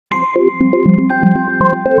Hello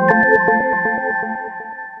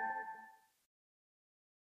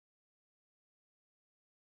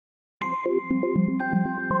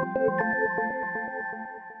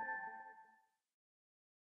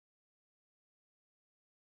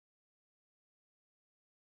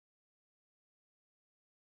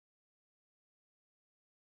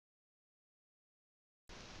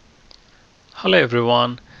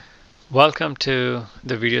everyone, welcome to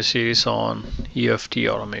the video series on UFT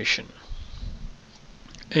automation.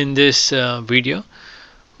 In this video,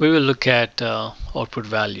 we will look at output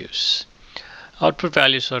values. Output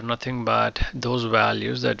values are nothing but those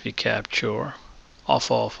values that we capture off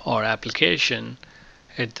of our application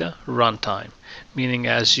at the runtime. Meaning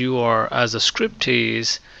as the script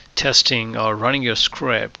is testing or running your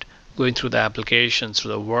script, going through the application,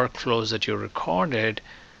 through the workflows that you recorded,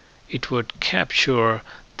 it would capture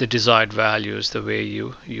the desired values the way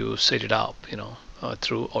you set it up,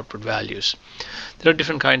 through output values. There are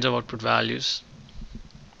different kinds of output values.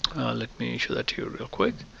 Let me show that to you real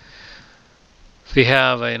quick. We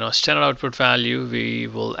have a standard output value. We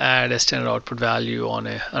will add a standard output value on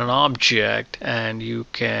an object, and you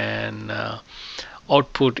can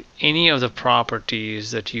output any of the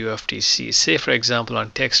properties that UFT sees. Say for example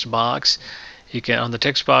on text box, on the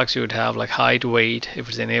text box you would have like height, weight, if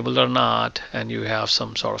it's enabled or not, and you have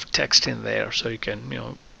some sort of text in there, so you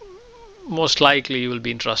can, most likely you will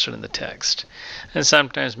be interested in the text, and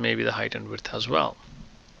sometimes maybe the height and width as well.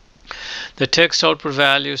 The text output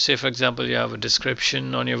value, say for example you have a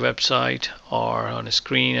description on your website or on a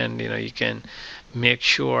screen, and you can make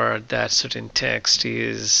sure that certain text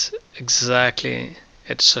is exactly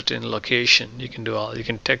at certain location. You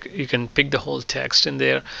can pick the whole text in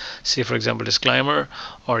there, say for example disclaimer,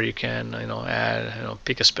 or you can add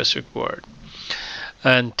pick a specific word.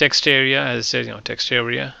 And text area, as I said, text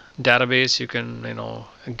area. Database, you can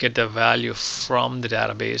get the value from the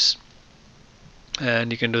database,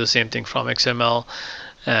 and you can do the same thing from XML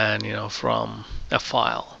and from a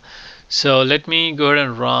file. So let me go ahead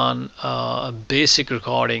and run a basic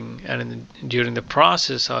recording, and during the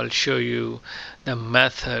process I'll show you the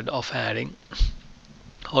method of adding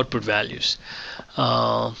output values.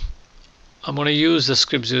 I'm going to use the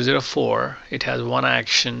script 004. It has one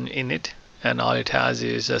action in it, and all it has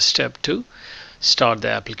is a step to start the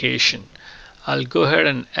application. I'll go ahead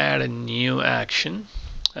and add a new action,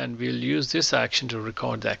 and we'll use this action to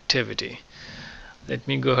record the activity. Let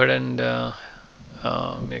me go ahead and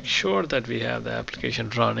make sure that we have the application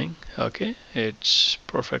running. Okay, it's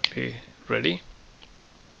perfectly ready.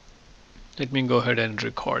 Let me go ahead and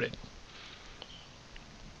record it.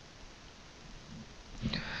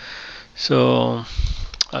 So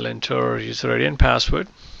I'll enter user ID and password,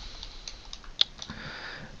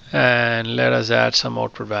 and let us add some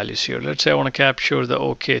output values here. Let's say I want to capture the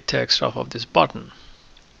OK text off of this button.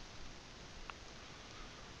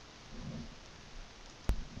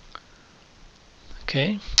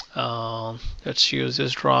 Okay, let's use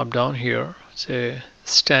this drop down here. Say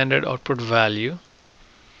standard output value.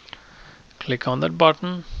 Click on that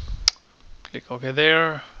button, click OK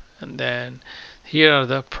there, and then here are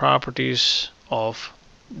the properties of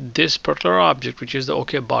this particular object, which is the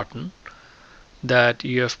OK button that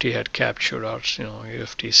UFT had captured, or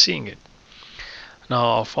UFT is seeing it.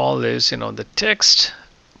 Now of all this, the text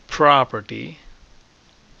property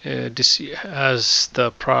has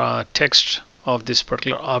the text of this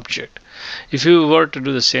particular object. If you were to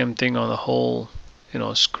do the same thing on the whole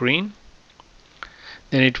screen,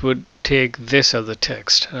 then it would take this as the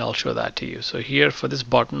text, and I'll show that to you. So here for this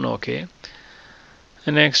button, okay,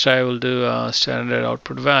 and next I will do a standard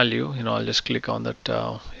output value. I'll just click on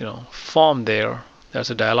that form there. There's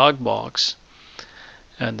a dialog box,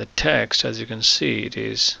 and the text, as you can see, it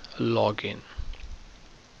is login.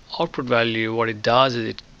 Output value, what it does is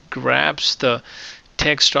it grabs the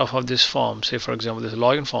text off of this form. Say for example this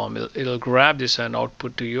login form, it'll grab this and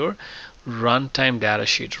output to your runtime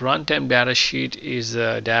datasheet. Runtime datasheet is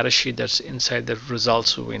a datasheet that's inside the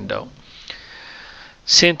results window.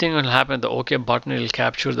 Same thing will happen at the OK button. It'll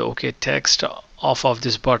capture the OK text off of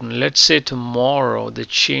this button. Let's say tomorrow they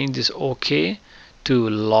change this OK to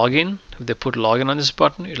login. If they put login on this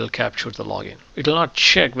button, it'll capture the login. It will not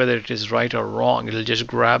check whether it is right or wrong. It'll just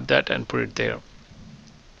grab that and put it there.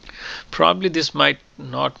 Probably this might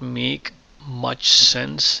not make much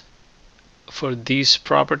sense for these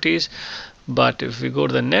properties, but if we go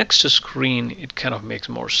to the next screen, it kind of makes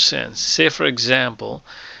more sense. Say for example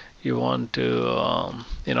you want to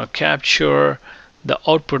capture the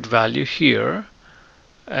output value here,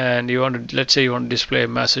 and you want to, let's say you want to display a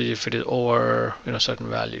message if it is over certain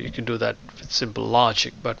value, you can do that with simple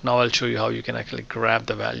logic. But now I'll show you how you can actually grab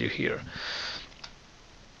the value here.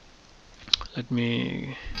 Let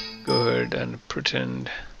me go ahead and pretend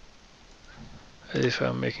as if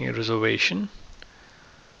I'm making a reservation.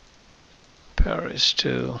 Paris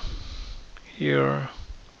to here,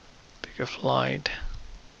 pick a flight,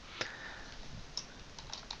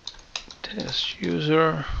 test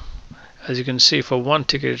user. As you can see, for one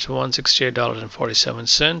ticket it's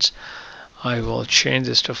 $168.47. I will change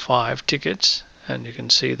this to 5 tickets, and you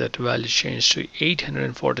can see that the value changed to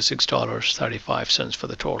 $846.35 for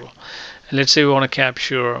the total. And let's say we want to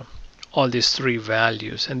capture all these 3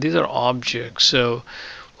 values, and these are objects, so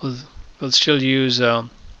we'll still use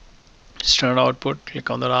standard output.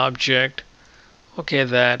 Click on that object, okay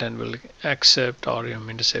that, and we'll accept, or you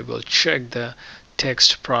mean to say we'll check the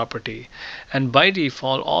text property, and by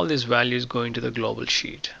default all these values go into the global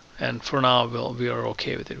sheet, and for now we are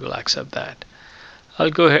okay with it. We'll accept that.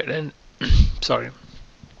 I'll go ahead and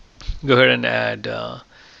go ahead and add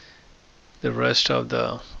the rest of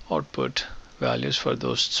the output values for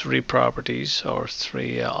those 3 properties or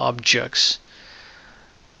 3 objects.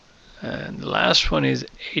 And the last one is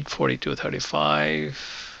 842.35,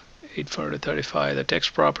 842.35, the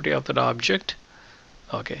text property of that object.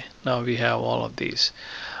 Okay, now we have all of these.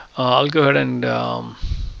 I'll go ahead and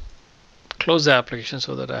close the application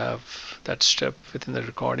so that I have that step within the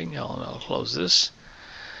recording. I'll close this,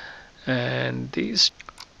 and these.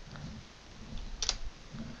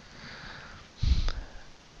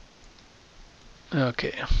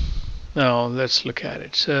 Okay, now let's look at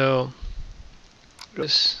it. So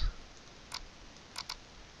this.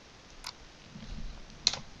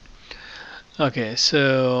 Okay,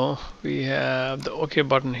 so we have the OK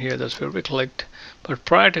button here. That's where we clicked, but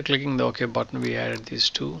prior to clicking the OK button we added these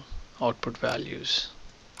 2 output values,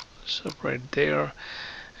 so right there,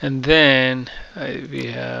 and then we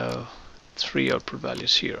have 3 output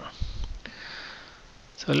values here.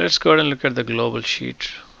 So let's go ahead and look at the global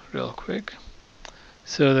sheet real quick.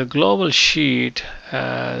 So the global sheet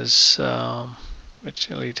has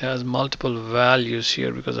actually it has multiple values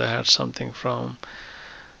here because I had something from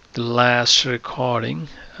the last recording.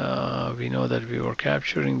 We know that we were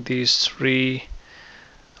capturing these 3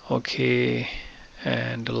 OK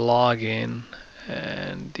and login,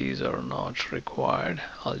 and these are not required.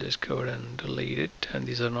 I'll just go ahead and delete it, and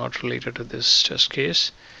these are not related to this test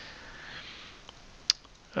case.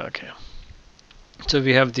 Okay, so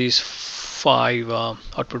we have these 5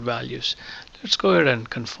 output values. Let's go ahead and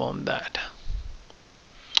confirm that.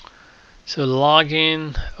 So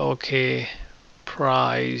login, OK,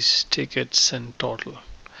 price, tickets, and total.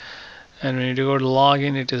 And when you go to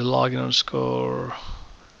login, it is login underscore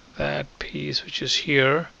that piece, which is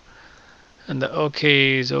here, and the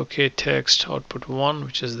OK is OK text output 1,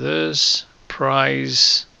 which is this,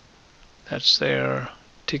 price, that's there,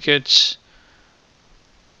 tickets,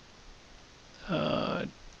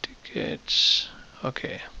 tickets.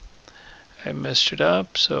 Okay, I messed it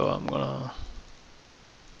up, so I'm gonna,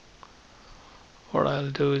 what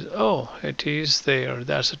I'll do is, oh, it is there,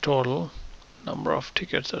 that's the total number of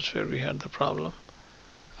tickets. That's where we had the problem.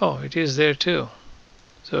 Oh, it is there too,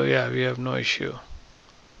 so yeah, we have no issue.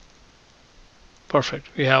 Perfect,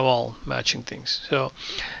 we have all matching things. So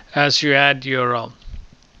as you add your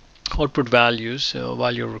output values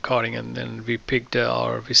while you're recording, and then we picked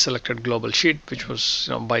or we selected global sheet, which was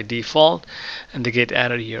by default, and they get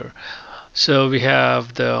added here. So we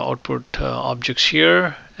have the output objects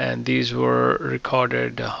here, and these were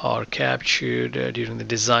recorded or captured during the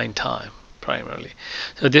design time primarily.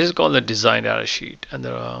 So this is called the design data sheet, and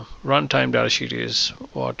the runtime data sheet is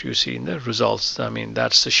what you see in the results. I mean,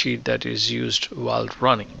 that's the sheet that is used while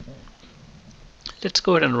running. Let's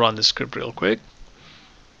go ahead and run the script real quick.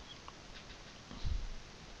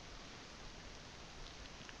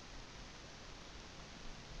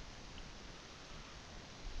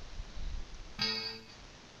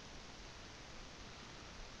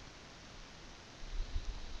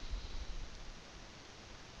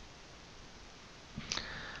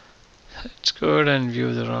 Let's go ahead and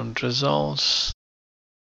view the run results,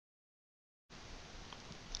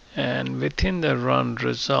 and within the run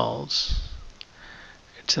results,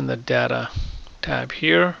 it's in the data tab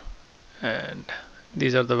here, and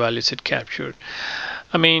these are the values it captured.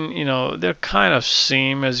 I mean, they're kind of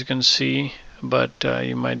same as you can see, but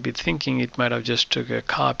you might be thinking it might have just took a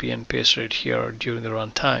copy and pasted it here during the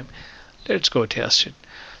runtime. Let's go test it.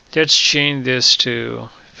 Let's change this to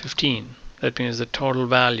 15. That means the total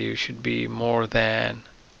value should be more than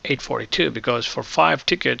 842, because for 5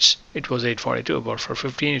 tickets it was 842, but for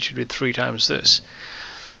 15 it should be 3 times this.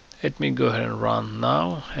 Let me go ahead and run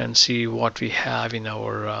now and see what we have in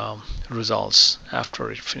our results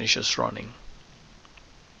after it finishes running.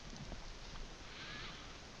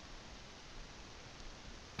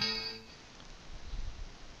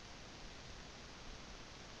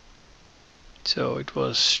 So it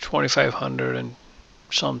was 2500 and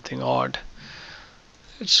something odd.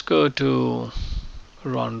 Let's go to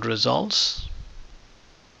run results.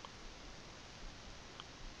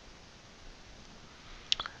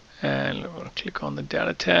 And we'll click on the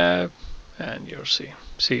data tab, and you'll see.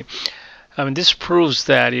 I mean, this proves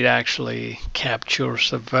that it actually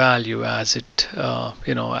captures the value as it,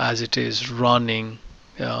 as it is running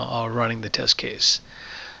or running the test case.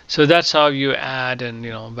 So that's how you add and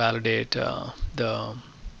validate the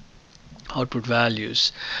output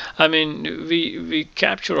values. I mean, we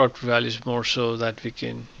capture output values more so that we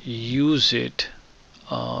can use it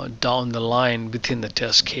down the line within the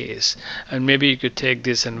test case, and maybe you could take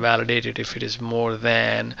this and validate it if it is more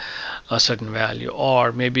than a certain value.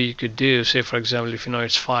 Or maybe you could do, say for example, if you know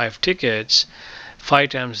it's 5 tickets, 5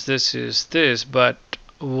 times this is this, but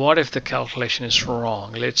what if the calculation is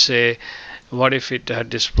wrong? Let's say, what if it had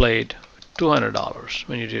displayed $200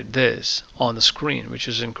 when you did this on the screen, which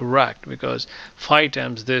is incorrect, because 5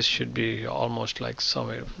 times this should be almost like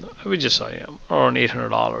somewhere, we just saw around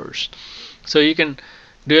 $800. So you can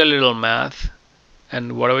do a little math,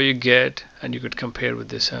 and whatever you get, and you could compare with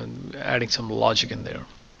this and adding some logic in there.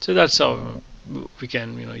 So that's how we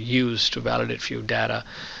can use to validate few data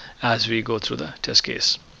as we go through the test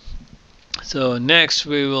case. So next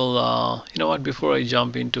we will before I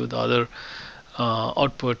jump into the other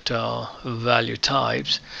output value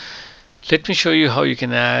types, let me show you how you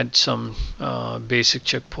can add some basic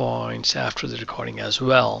checkpoints after the recording as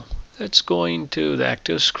well. Let's go into the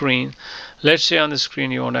active screen. Let's say on the screen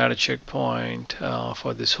you want to add a checkpoint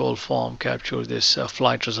for this whole form, capture this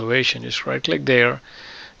flight reservation. Just right click there,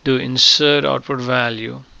 do insert output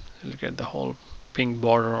value, look at the whole pink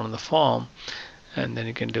border on the form, and then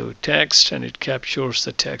you can do text, and it captures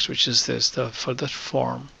the text, which is this, for the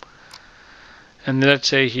form. And let's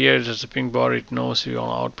say here there's a pink bar, it knows you want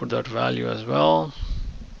to output that value as well.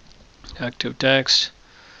 Active text,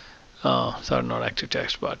 sorry, not active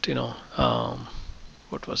text, but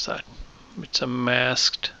what was that? It's a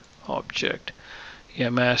masked object. Yeah,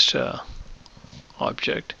 masked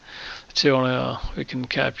object. So we can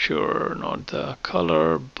capture not the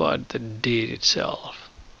color but the date itself.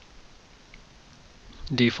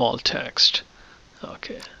 Default text.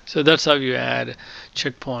 Okay, so that's how you add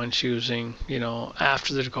checkpoints using,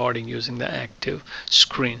 after the recording, using the active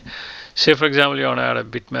screen. Say for example you want to add a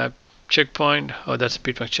bitmap checkpoint. Oh, that's a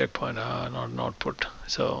bitmap checkpoint, not an output.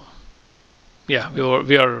 So yeah,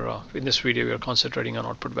 we are in this video we are concentrating on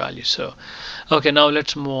output values. So okay, now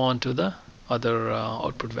let's move on to the other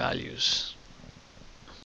output values.